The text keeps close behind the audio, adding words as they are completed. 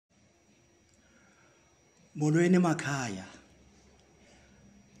Molweni emakhaya.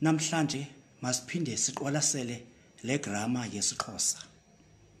 Namhlanje masiphinde siqwalasele le grammar yesiXhosa.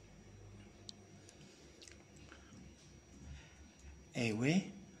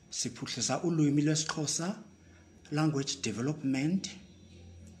 Ewe, siphuhlisa ulwimi lwesiXhosa, language development.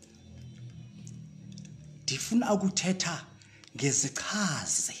 Ndifuna ukuthetha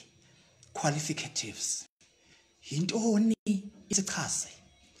ngezichazi, qualificatives. Yintoni isichazi?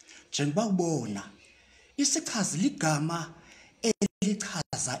 Njengoba ubona, isichazi ligama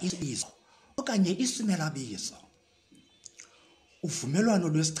elichaza isibizo okanye isimelabizo. Uvumelwano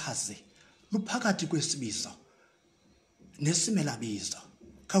lwesichazi luphakathi kwesibizo nesimelabizo.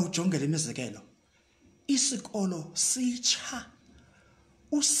 Khawujonge le mizekelo. Isikolo sitsha.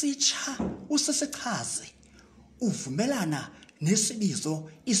 Usitsha usisichazi uvumelana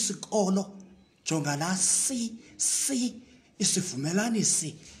nesibizo isikolo. Jonga la si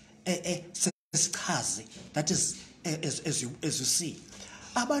isivumelanisi sesichazi, that is as you see.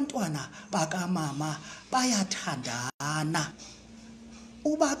 Abantwana bakamama bayathandana.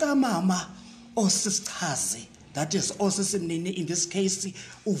 Ubakamama osisichazi, that is osisimnini in this case,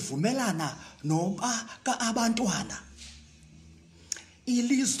 uvumelana noba ka abantwana.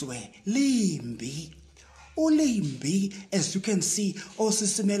 Ilizwe limbi. Ulimbi, as you can see,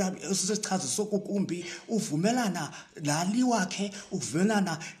 osisichazi sokukumbi uvumelana lali wakhe,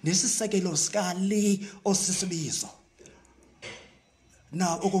 uvumelana nesisekelo skali osisibizo.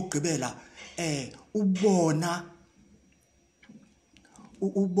 Na okugqibela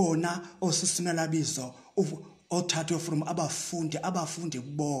ubona osisimelabizo othathwe from abafundi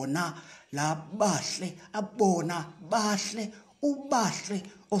bona la bahle, abona bahle. Ubahle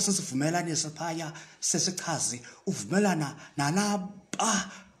osisivumelanisa phaya sesichazi uvumelana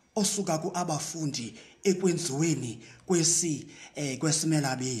nalapha osuka ku abafundi ekwenziweni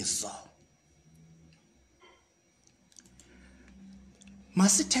kwesimelabizo.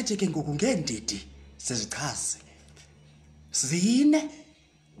 Masithethe ke ngoku ngeendidi zezichazi. Zine: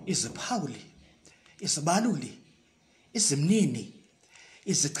 iziphawuli, isibaluli, izimnini,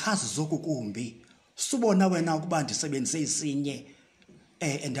 izichazi zokukumbi. Subona wena ukuba ndisebenzise isinye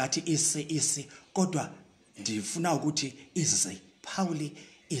endathi isi kodwa ndifuna ukuthi iziphawuli,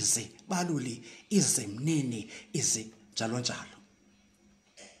 izibaluli, izimnini, njalo njalo.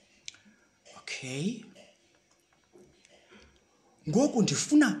 Okay. Ngoku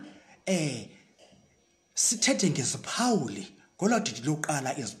ndifuna sithethe ngeziphawuli ngolwa didi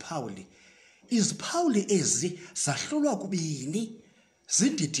lokuqala iziphawuli. Iziphawuli ezi zahlulwa kubini,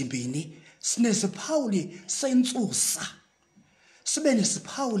 zindidi mbini. Sinesiphawuli sentsusa, sibe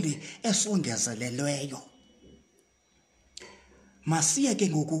nesiphawuli esongezelelweyo. Masiye ke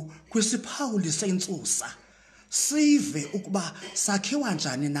ngoku kwisiphawuli sentsusa, sive ukuba sakhiwa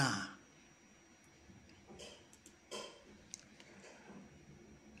njani na.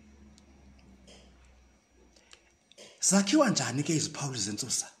 Zakhiwa njani ke iziphawuli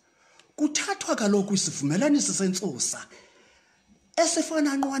zentsusa? Kuthathwa kaloku isivumelanisi sentsusa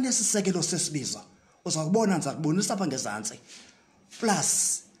esifana nqwa nesisekelo sesibizo. Uzakubona ndizakubonisa apha ngezantsi.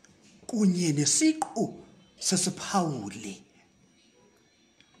 Plus kunye nesiqu sesiphawuli.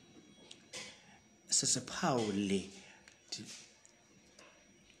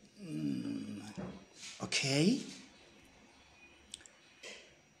 Okay.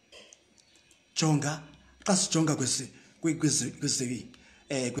 Jonga, xa sijonga kwisiphawuli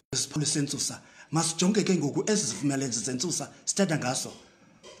sentsusa, masijonge ke ngoku ezi zivumelanisi zentsusa sithetha ngaso.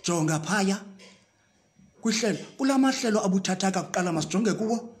 Jonga phaya kwihlelo, kula mahlelo abuthathaka kuqala masijonge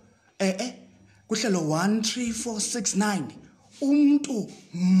kuwo. Kuhlelo 1 3 4 6 9. Umntu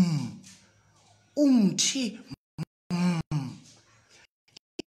umthi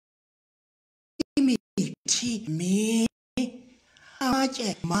imithi mi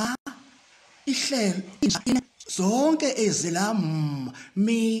amatye ma ihlelo zonke ezi la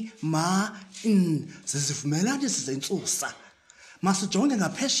mi ma zizivumelanisi zentsusa. Masijonge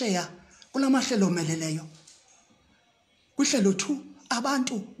ngaphesheya kula mahlelo omeleleyo. Kwihlelo 2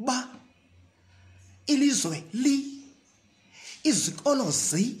 abantu ba, ilizwe li, izikolo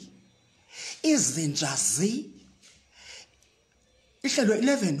zi, izinja zi. Ihlelo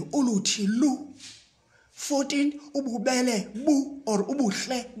 11 uluthi lu. 14 ububele bu or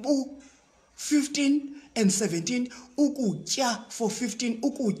ubuhle bu. 15 and 17 ukutya for 15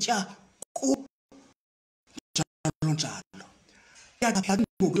 ukutya ku njalo njalo. Yaqapha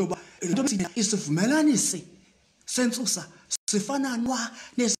ngokuba isivumelanisi sentsusa sifana nwa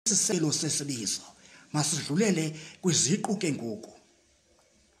nesiselo sesibizo. Masidlulele kwiziqu ke ngoku.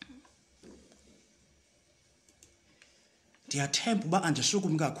 Ndiyathemba uba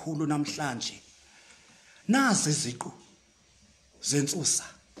andishukumi kakhulu namhlanje. nazi iziqu zentsusa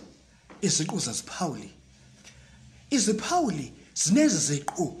iziqu zeziphawuli iziphawuli zinezi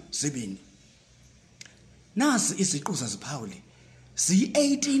ziqu zibini nazi iziqu zeziphawuli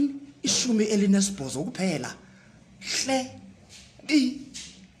ziyi-18 ishumi elinesibhozo kuphela hle bi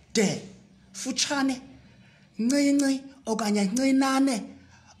de futshane ncinci okanye ncinane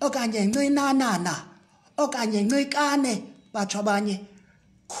okanye ncinanana okanye ncikane batsho abanye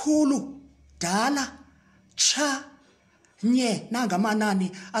khulu dala cha nye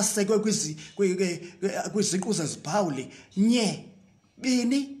nangamanani asekwe kwiziqu zeziphawuli nye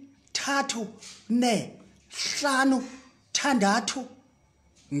bini thathu ne hlanu thandathu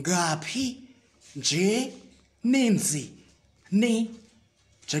ngaphi nje ninzi ni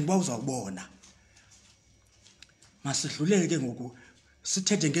njengoba uzawubona masidlulele ke ngoku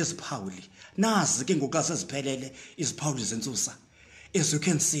sithethe ngeziphawuli nazi ke ngoku aseziphelele iziphawuli zentsusa as you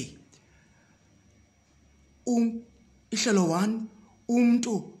can see ihlelo 1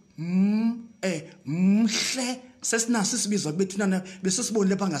 umuntu mhle sesinaso isibizo bethunana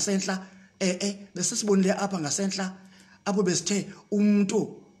besisibonile pha ngasentla besisibonile apha ngasentla apho besithe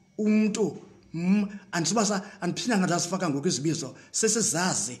umuntu andisibasa andiphinda ngadasifaka ngoku izibizo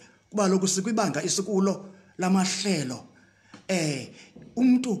sesizazi kuba lokhu sikwibanga isikulo lamahlelo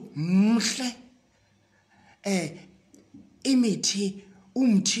umuntu mhle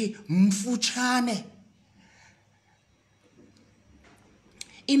umthi mfutshane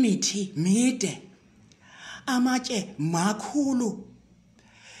imithi mide amatye makhulu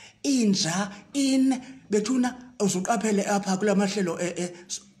inja bethuna uzuqaphele apha kula mahlelo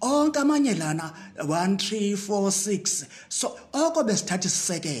onke amanye lana 1 3 4 6 so oko besithatha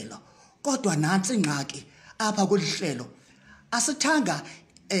isisekelo kodwa nansi ingxaki apha kulihlelo asithanga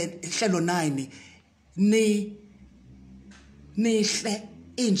ihlelo 9 nihle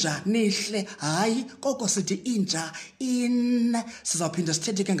inja nihle hayi koko sithi inja sizawuphinda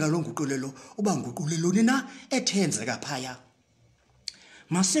sithethe ke ngalo nguqulelo uba nguqulelo nina ethenzeka phaya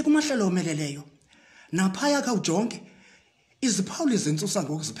masike kumahlelo omeleleyo naphaya khawujonge iziphawuli zentsusa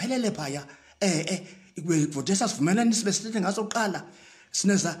ngoku ziphelele phaya ivotesa sivumelane sibesithethe ngazo kuqala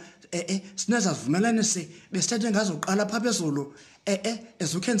sineza sivumelane besithethe ngazo kuqala pha phezulu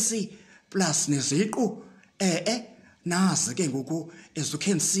as you can see plus neziqu nazi ke ngoku as you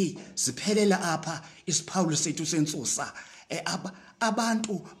can see ziphelela apha isiphawuli sethu sentsusa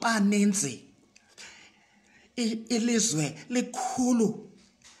abantu baninzi ilizwe likhulu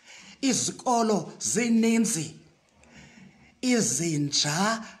izikolo zininzi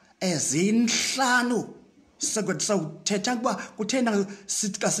izinja ezinhlanu sawuthetha kuba kuthena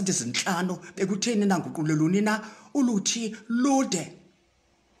sithi zinhlanu bekutheni nanguquleluni na uluthi lude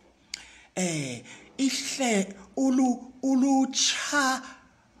ihle ulutsha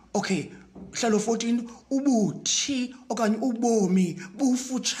okay hlelo 14 ubuthi okanye ubomi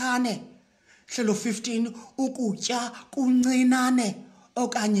bufutshane hlelo 15 ukutya kuncinane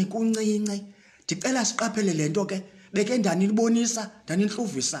okanye kuncinci ndicela siqaphele lento ke beke ndanibonisa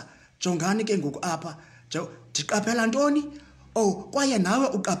ndaninhluvisa jongani ke ngoku apha ndiqaphela ntoni kwaye nawe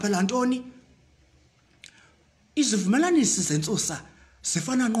uqaphela ntoni izivumelanisi zentsusa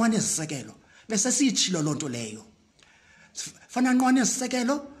zifana nqwane zisekelo bese siyitshilo lonto leyo fana nqwane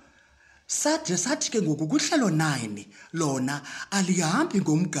zisekelo sathi ke ngoku kuhlelo 9 lona alihambi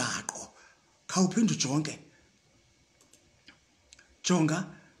ngomgaqo khawuphinde ujonge jonga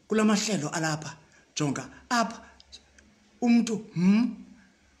kulamahlelo alapha jonga apha umuntu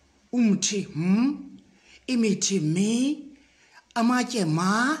umthi imithi amatye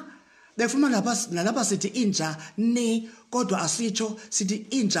befuma nalapha sithi inja ni kodwa asitsho sithi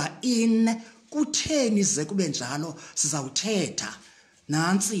inja kutheni ze kube njalo sizawuthetha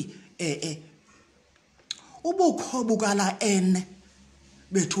nansi ubukho bukala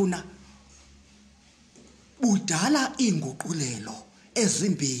bethuna budala inguqulelo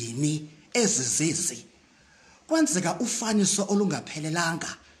ezimbini ezizizi kwenzeka ufaniso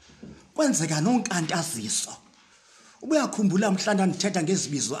olungaphelelanga kwenzeka nonkantaziso ubuyakhumbula mhlawumbe ndithetha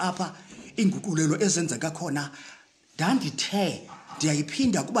ngezibizo apha inguqulelo ezenzeka khona ndandithe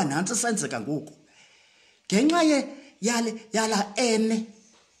ndiyayiphinda kuba nansi senzeka ngoku ngenxa yala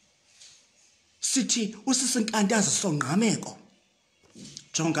sithi usisinkantaziso ngqameko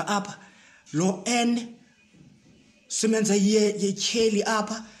jonga apha lo simenze yetyheli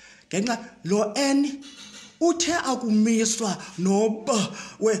apha ngenxa lo uthe akumiswa noba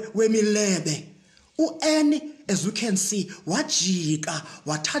wemilebe as you can see wajika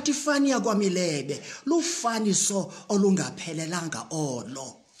wathatha ifani yakwamilebe lufaniso olungaphelelanga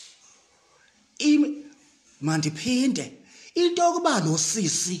olo mandiphinde into yokuba lo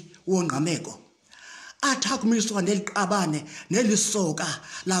sisi wongqameko athakumiswa neliqabane nelisoka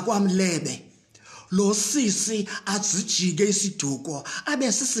lakwamlebe. Lo sisi azijike isiduko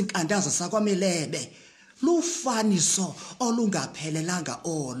abe sisinkantaza sakwamlebe. Lufaniso olungaphelelanga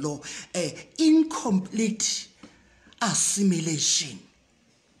olo, incomplete assimilation.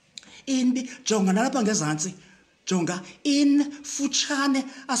 In jonga nalapha ngezantsi, jonga in futshane,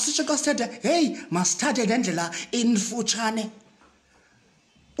 asitsho xa sithethe hey masithathe ngendlela in futshane.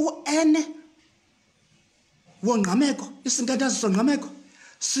 U-N wongqameko, isinkantazi songqameko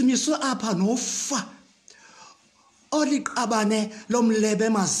simiswe apha nofa oliqabane lomlebe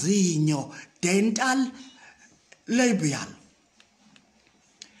mazinyo, dental labial.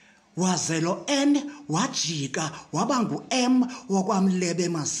 Waze lo N wajika waba ngu-M wakwamlebe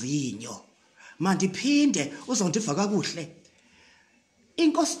mazinyo. Mandiphinde uzondiva kakuhle.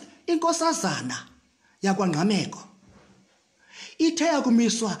 Inkosazana yakwangqameko ithe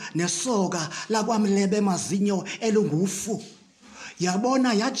yakumiswa nesoka lakwamlebe mazinyo elungufu.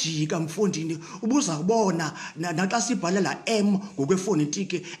 Yabona yajika mfondini, ubuza kubona naxa sibhalela M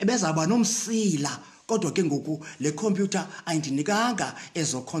ngokwefonetiki ebezaba nomsila. Kodwa ke ngoku le computer ayindinikanga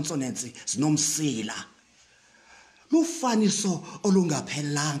ezo consonants zinomsila. Lufaniso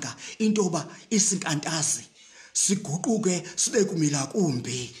olungaphelanga into yoba isinkantazi siguquke sibe kumila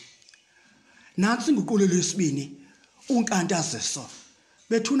kumbi. Nantsi inguqulo lesibini, unkantaziso.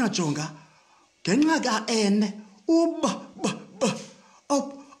 Bethuna jonga ngenxa ka-N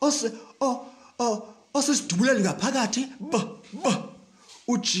osesidubuleni ngaphakathi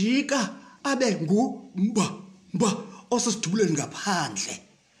ujika abe ngu osesidubuleni ngaphandle.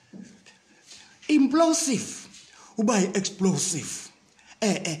 Implosive uba yi-explosive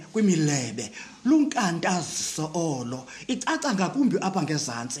kwimilebe. Lunkantaziso olo, icaca ngakumbi apha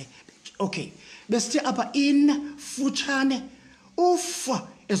ngezantsi. Okay, besithi apha in futshane, ufa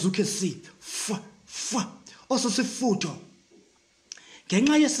as you can see, fa osisifutho.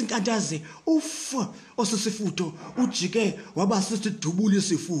 Ngenxa yesinkantazi ufa osisifutho ujike waba sisidubula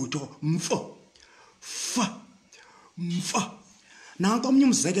isifutho, mfo fa. Nanko omnye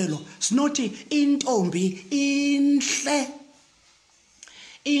umzekelo, sinothi intombi inhle.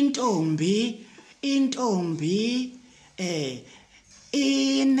 Intombi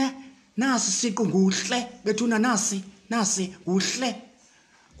in nasi siqu nguhle. Bethuna nasi kuhle.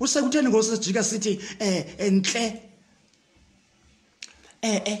 Kusekutheni ngosijika sithi enhle.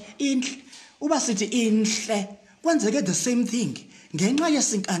 Inhle uba sithi inhle kwenzeke the same thing ngenxa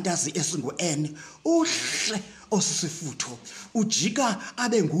yesinkantazi esingu-N, uhle osisifutho ujika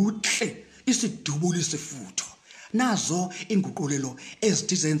abe nguhle isidubula isifutho. Nazo inguqulelo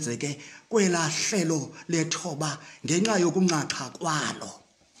ezithi zenzeke kwela hlelo lethoba ngenxa yokunxaxha kwalo.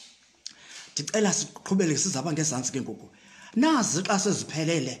 Ndicela siqhubele sizaba ngezantsi ke ngoku. Nazi xa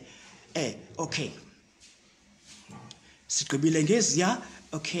seziphelele okay sigqibile ngeziya.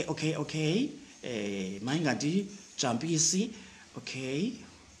 Okay mayingandi jampisi. Okay,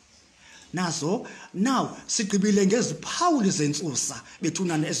 nazo now sigqibile ngeziphawuli zentsusa.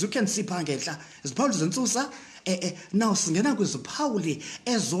 Bethunana, as you can see pha ngentla iziphawuli zentsusa. Now singena kwiziphawuli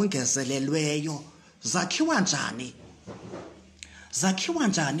ezongezelelweyo. Zakhiwa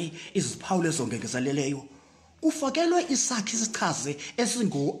njani iziphawuli ezongezelelweyo? Kufakelwe isakhi sichaze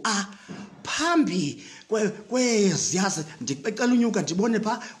esingu-A phambi kweziyazi. Ndicela unyuka ndibone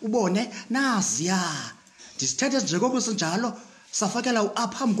pha, ubone naziya. Ndisithethe njengoko sinjalo, safakela u-A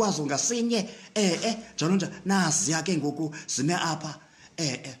phambi kwazo ngasinye. Njalo njalo naziya ke ngoku zime apha.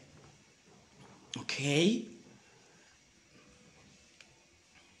 Okay,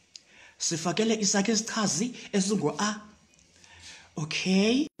 sifakele isakhi esichazi esingu-A.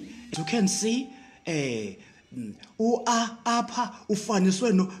 Okay, as you can see u-A apha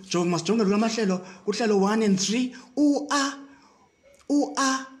ufaniswe no jonga, masijonge kula mahlelo uhlelo 1 and 3.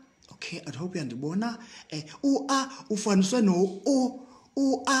 u-A okay, I hope yandibona. U-A ufaniswe no-U,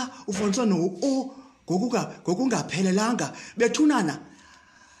 u-A ufaniswe no-U ngokungaphelelanga. Bethunana,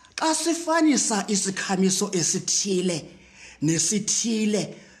 xa sifanisa isikhamiso esithile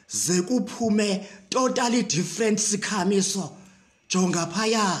nesithile ze kuphume totally different sikhamiso, jonga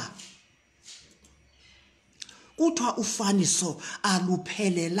phaya. Kuthiwa ufaniso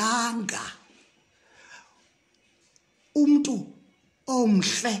aluphelelanga. Umntu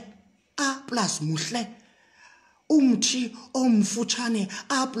omhle, A plus muhle. Umthi omfutshane,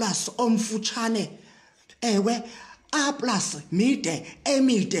 A plus omfutshane. Ewe, A plus mide,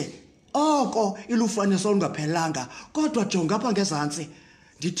 emide. Oko ilufaniso olungaphelelanga. Kodwa jonga apha ngezantsi,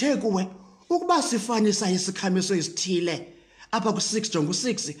 ndithe kuwe ukuba sifanisa isikhamiso esithile apha ku-6, jonga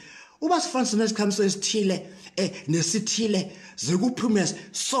u-6. Uba sifanisa nesikhamiso esithile nesithile ze kuphume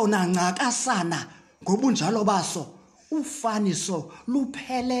sona ncakasana ngobunjalo baso ufaniso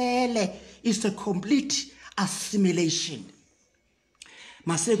luphelele, is a complete assimilation.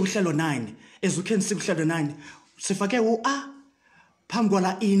 Mase kuhlelo 9, as you can see kuhlelo 9 sifake u-a phambi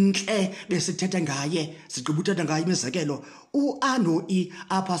kwala inhle besithethe ngaye, sigqiba uthetha ngaye imizekelo. U-a no-i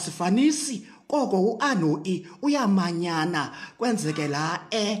apha sifanisi, koko u-a no-i uyamanyana kwenzeke la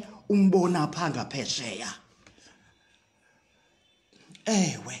umbona pha ngaphesheya.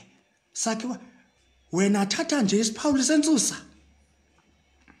 Ewe sakhiwa wena thatha nje isiphawuli sentsusa,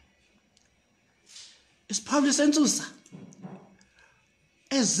 isiphawuli sentsusa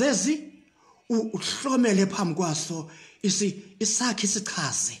ezezi uhlomele phambi kwaso isakhe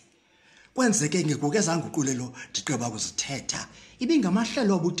isichaze, kwenzeke ngekuke ezanguqulelo ndigqiba kuzithetha.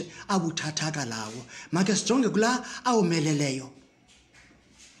 Ibingamahlelo abuthathaka lawo. Make sijonge kula awomeleleyo.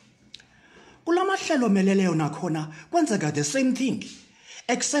 Kula mahlelo omeleleyo nakhona kwenzeka the same thing,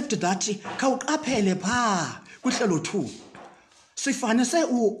 except that khawuqaphele pha kuhlelo 2 sifanise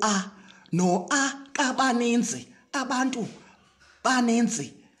u-a no-a kabaninzi, abantu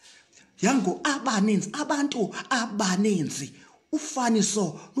baninzi, yangu abaninzi, abantu abaninzi.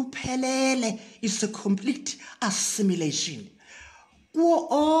 Ufaniso luphelele, is a complete assimilation. Kuwo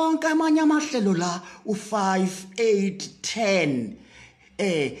onke amanye amahlelo la u5, 8, 10,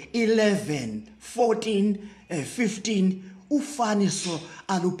 11, 14, 15 ufaniso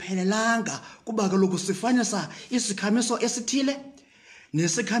aluphelelanga, kuba kaloku sifanisa isikhamiso esithile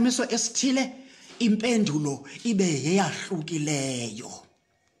nesikhamiso esithile, impendulo ibe yeyahlukileyo.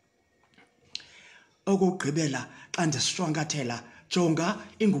 Okugqibela xa ndisishwankathela, jonga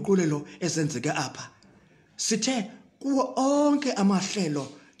inguqulelo ezenzeke apha. Sithe kuwo onke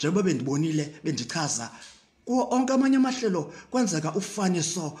amahlelo, njengoba bendibonile bendichaza, kuwo onke amanye amahlelo kwenzeka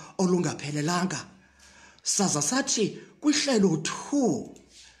ufaniso olungaphelelanga. Saza sathi kwihlelo 2,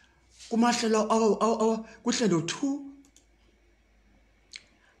 kumahlelo kuhlelo 2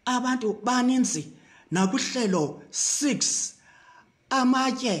 abantu baninzi, nakwihlelo 6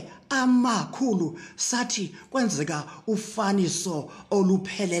 amatye amakhulu, sathi kwenzeka ufaniso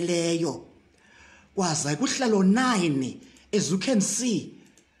olupheleleyo. Kwaza kuhlelo 9, as you can see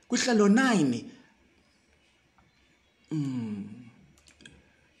kuhlelo 9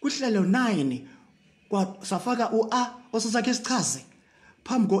 kuhlelo 9 safaka u-a osisakhe isichaze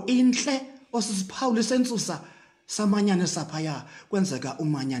phambi ko-inhle osisiphawuli sentsusa samanyane saphaya, kwenzeka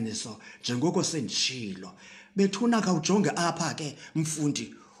umanyaniso njengoko senditshilo. Bethuna khawujonge apha ke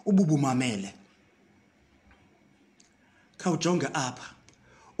mfundi ububumamele, khawujonge apha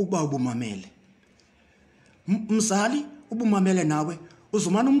ukuba ubumamele. Mzali ubumamele nawe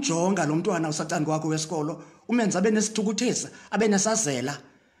uzumana umjonga lo mntwana usatani kwakho wesikolo, umenza abe nesithukuthezi, abe nesazela.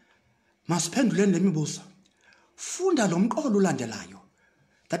 Masiphenduleni le mibuzo. Funda lo mqolo ulandelayo,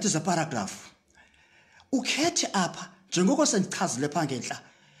 that is a paragraph. Ukhethe apha njengoko sendichazile pha ngentla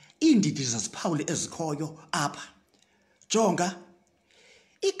iindidi zeziphawuli ezikhoyo apha. Jonga,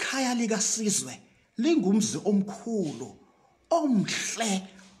 ikhaya likaSizwe lingumzi omkhulu, omhle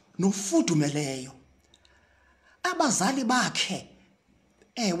nofudumeleyo. Abazali bakhe,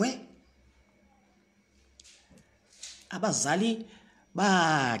 ewe, abazali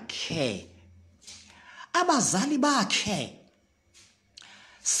bakhe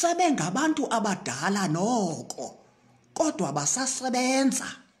sebengabantu abadala noko, kodwa basasebenza.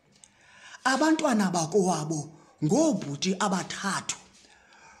 Abantwana bakowabo ngoobhuti abathathu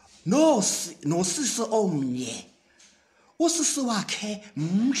nosisi omnye. Usisi wakhe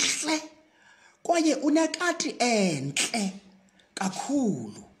mhle kwaye unekati entle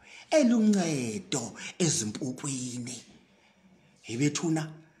kakhulu eluncedo ezimpukwini.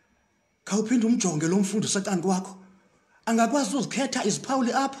 Ibethuna khawuphinde umjonge lo mfundi usatani kwakho, angakwazi uzikhetha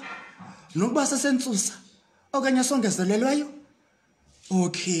iziphawuli apha nokuba sesentsusa okanye songezelelweyo.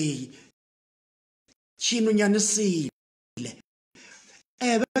 Okay, tyhini unyanisile.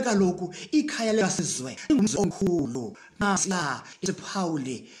 Ewe kaloku ikhaya likaSizwe lingumzi omkhulu, nasiya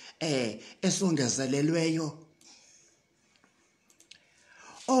isiphawuli esongezelelweyo.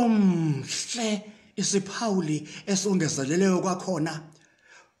 Omhle isiphawuli esongezelelweyo kwakhona.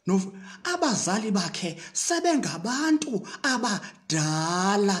 Abazali bakhe sebengabantu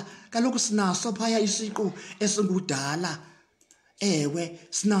abadala. Kaloku sinaso phaya isiqu esingudala. Ewe,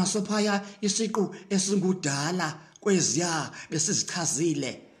 sinaso phaya isiqu esingudala kweziya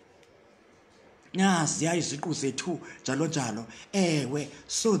besizichazile. Naziya iziqu zethu njalo njalo. Ewe,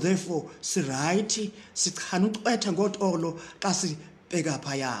 so therefore sirayithi sichana ucwetha ngotolo xa sibheka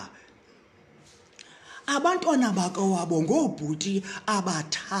phaya. Abantwana bakowabo ngoobhuti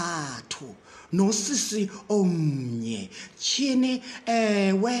abathathu nosisi omnye. Tyhini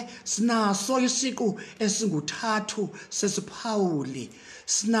ewe sinaso isiqu esinguthathu sesiphawuli,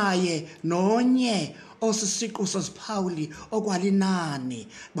 sinaye nonye osisiqu sesiphawuli okwalinani.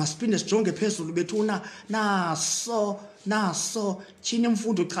 Masiphinde sijonge phezulu bethuna, naso tyhini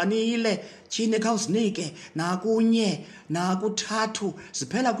mfundo uchanile, tyhini khawuzinike nakunye nakuthathu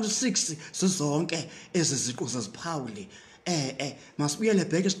ziphela ku-6 zizonke ezi ziqu zeziphawuli. Masibuyele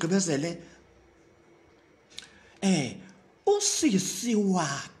bheke sigqibezele. Usisi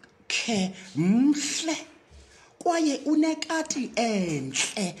wakhe mhle kwaye unekati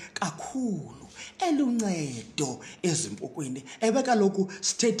entle kakhulu eluncedo ezimpukwini. Ewe kaloku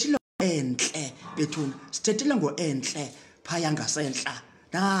sithethile entle bethuna, sithethile ngo-entle phaya ngasentla.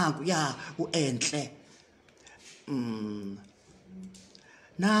 Nakuya u-entle,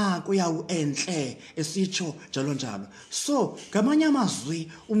 nakuya u-entle esitsho njalo njalo. So ngamanye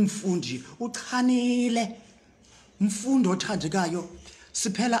amazwi umfundi uchanile. Mfundo othandekayo,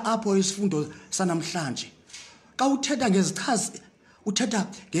 siphela apho isifundo sanamhlanje. Xa uthetha ngezichazi, uthetha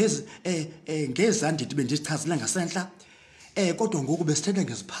ngezi ndithi bendizichazile ngasentla, kodwa ngoku besithetha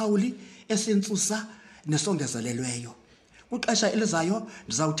ngeziphawuli esintsusa nesongezelelweyo. Kwixesha elizayo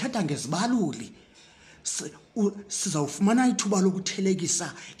ndizawuthetha ngezibaluli. Sizawufumana ithuba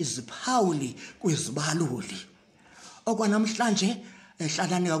lokuthelekisa iziphawuli kwizibaluli. Okwanamhlanje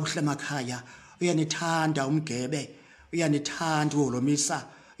hlalani kakuhle emakhaya. Uyanithanda umgebe, uyanithanda uholomisa,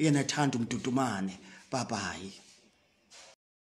 uyanithanda umdudumane. Bye bye.